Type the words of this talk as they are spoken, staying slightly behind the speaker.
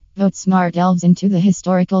Vote Smart delves into the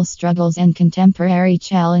historical struggles and contemporary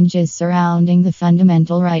challenges surrounding the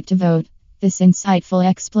fundamental right to vote. This insightful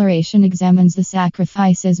exploration examines the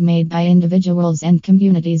sacrifices made by individuals and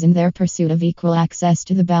communities in their pursuit of equal access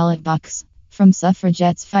to the ballot box. From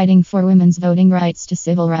suffragettes fighting for women's voting rights to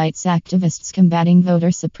civil rights activists combating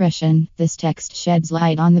voter suppression, this text sheds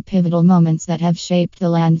light on the pivotal moments that have shaped the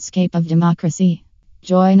landscape of democracy.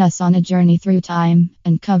 Join us on a journey through time,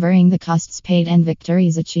 uncovering the costs paid and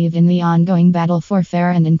victories achieved in the ongoing battle for fair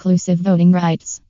and inclusive voting rights.